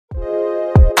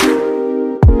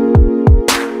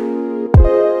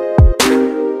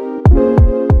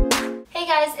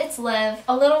Liv.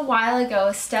 A little while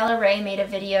ago, Stella Rae made a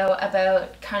video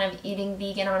about kind of eating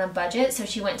vegan on a budget. So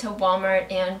she went to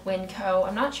Walmart and Winco.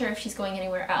 I'm not sure if she's going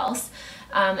anywhere else.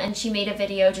 And she made a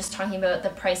video just talking about the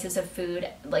prices of food,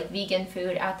 like vegan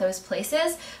food at those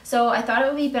places. So I thought it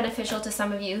would be beneficial to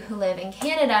some of you who live in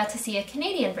Canada to see a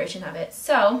Canadian version of it.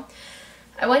 So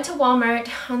I went to Walmart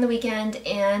on the weekend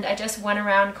and I just went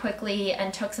around quickly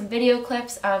and took some video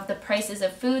clips of the prices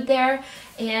of food there,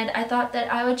 and I thought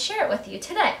that I would share it with you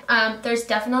today. There's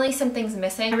definitely some things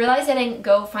missing. I realized I didn't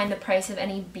go find the price of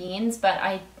any beans, but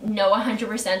I know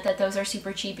 100% that those are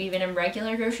super cheap even in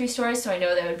regular grocery stores, so I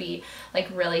know they would be like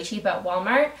really cheap at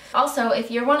Walmart. Also, if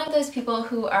you're one of those people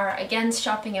who are against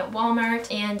shopping at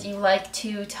Walmart and you like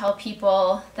to tell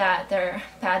people that they're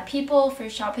bad people for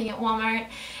shopping at Walmart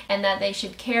and that they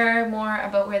should care more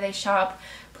about where they shop,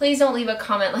 please don't leave a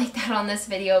comment like that on this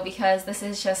video, because this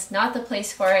is just not the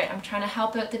place for it. I'm trying to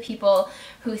help out the people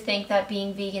who think that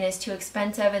being vegan is too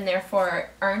expensive and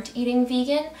therefore aren't eating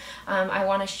vegan. I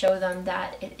want to show them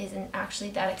that it isn't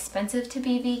actually that expensive to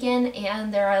be vegan,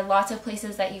 and there are lots of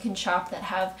places that you can shop that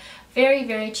have very,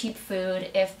 very cheap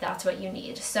food if that's what you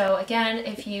need. So again,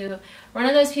 if you're one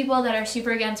of those people that are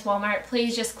super against Walmart,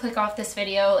 please just click off this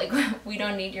video. Like, we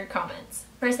don't need your comments.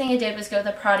 First thing I did was go to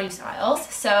the produce aisles.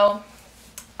 So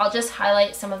I'll just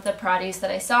highlight some of the produce that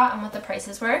I saw and what the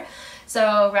prices were.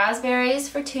 So raspberries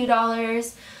for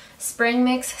 $2, spring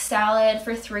mix salad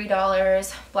for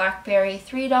 $3, blackberry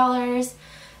 $3,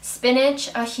 spinach,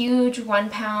 a huge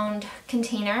 1-pound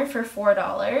container for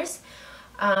 $4,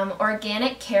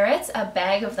 organic carrots, a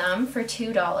bag of them for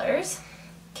 $2,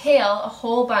 kale, a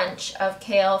whole bunch of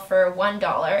kale for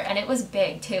 $1, and it was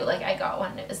big too, like I got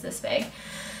one, it was this big.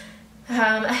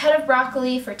 A head of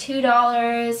broccoli for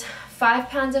 $2, 5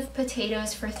 pounds of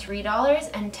potatoes for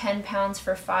 $3, and 10 pounds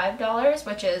for $5,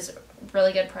 which is a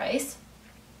really good price.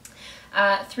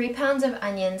 3 pounds of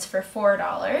onions for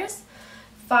 $4,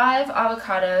 5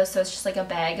 avocados, so it's just like a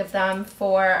bag of them,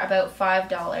 for about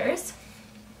 $5,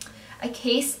 a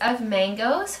case of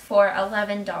mangoes for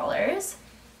 $11.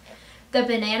 The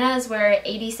bananas were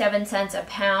 87 cents a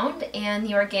pound, and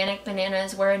the organic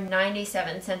bananas were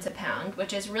 97 cents a pound,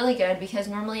 which is really good because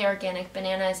normally organic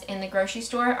bananas in the grocery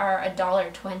store are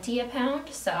 $1.20 a pound,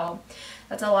 so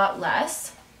that's a lot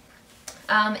less.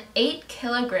 8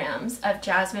 kilograms of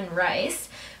jasmine rice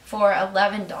for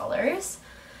 $11.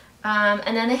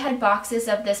 And then they had boxes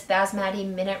of this basmati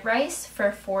minute rice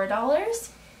for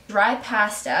 $4. Dry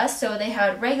pasta, so they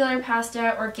had regular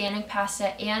pasta, organic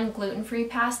pasta, and gluten-free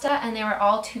pasta, and they were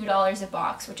all $2 a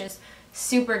box, which is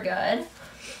super good.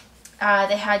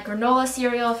 They had granola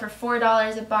cereal for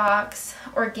 $4 a box,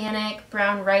 organic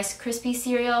brown rice crispy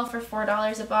cereal for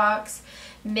 $4 a box,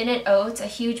 minute oats, a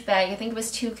huge bag, I think it was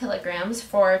 2 kilograms,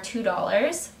 for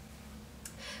 $2.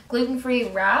 Gluten-free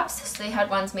wraps, so they had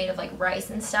ones made of like rice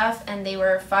and stuff, and they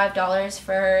were $5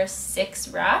 for 6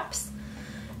 wraps.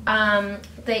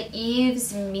 The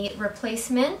Eve's meat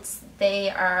replacements, they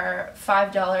are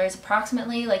 $5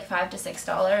 approximately, like $5 to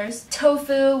 $6.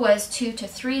 Tofu was $2 to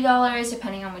 $3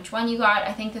 depending on which one you got.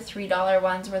 I think the $3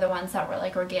 ones were the ones that were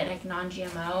like organic,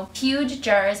 non-GMO. Huge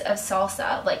jars of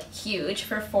salsa, like huge,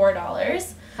 for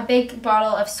 $4. A big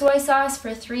bottle of soy sauce for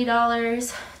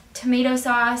 $3. Tomato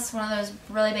sauce, one of those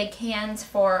really big cans,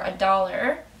 for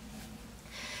 $1.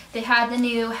 They had the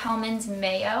new Hellmann's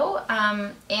mayo,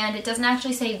 and it doesn't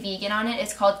actually say vegan on it.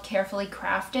 It's called Carefully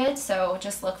Crafted, so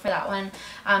just look for that one.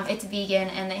 It's vegan,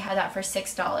 and they had that for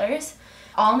 $6.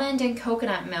 Almond and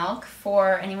coconut milk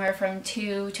for anywhere from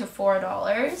 $2 to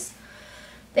 $4.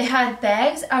 They had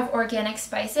bags of organic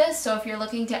spices, so if you're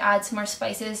looking to add some more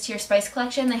spices to your spice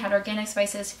collection, they had organic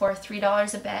spices for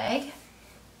 $3 a bag.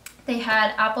 They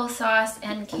had applesauce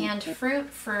and canned fruit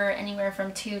for anywhere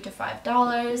from $2 to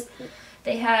 $5.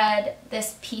 They had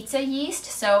this pizza yeast,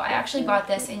 so I actually bought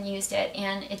this and used it,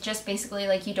 and it just basically,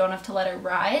 like, you don't have to let it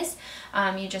rise.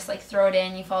 You just like throw it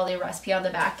in, you follow the recipe on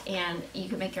the back, and you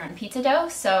can make your own pizza dough.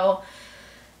 So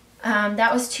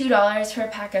that was $2 for a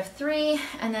pack of 3,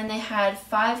 and then they had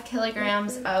 5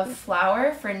 kilograms of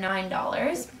flour for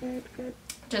 $9,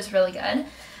 which is really good.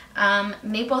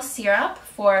 Maple syrup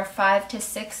for $5 to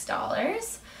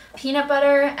 $6. Peanut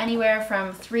butter anywhere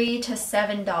from $3 to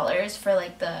 $7 for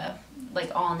like the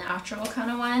all natural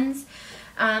kind of ones.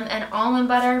 And almond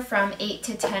butter from $8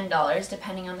 to $10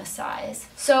 depending on the size.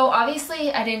 So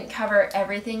obviously I didn't cover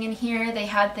everything in here. They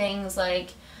had things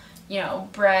like you know,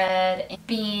 bread,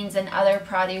 beans, and other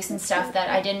produce and stuff that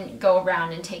I didn't go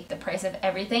around and take the price of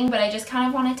everything, but I just kind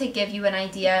of wanted to give you an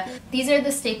idea. These are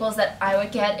the staples that I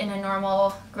would get in a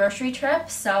normal grocery trip,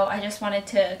 so I just wanted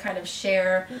to kind of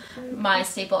share my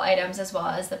staple items as well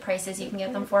as the prices you can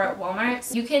get them for at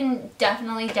Walmart. You can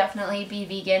definitely be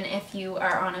vegan if you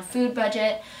are on a food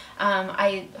budget.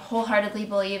 I wholeheartedly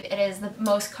believe it is the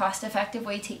most cost-effective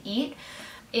way to eat.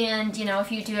 And, you know,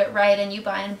 if you do it right and you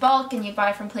buy in bulk and you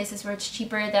buy from places where it's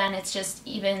cheaper, then it's just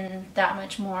even that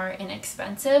much more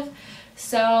inexpensive.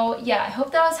 So, yeah, I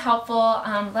hope that was helpful.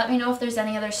 Let me know if there's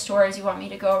any other stores you want me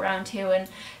to go around to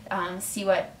and see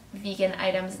what vegan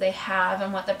items they have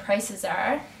and what the prices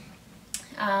are.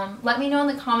 Let me know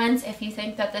in the comments if you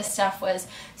think that this stuff was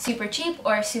super cheap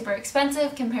or super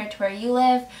expensive compared to where you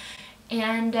live.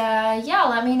 And yeah,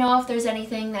 let me know if there's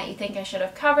anything that you think I should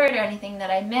have covered or anything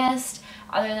that I missed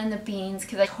other than the beans,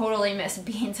 because I totally missed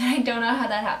beans and I don't know how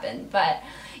that happened. But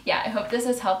yeah, I hope this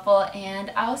was helpful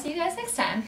and I will see you guys next time.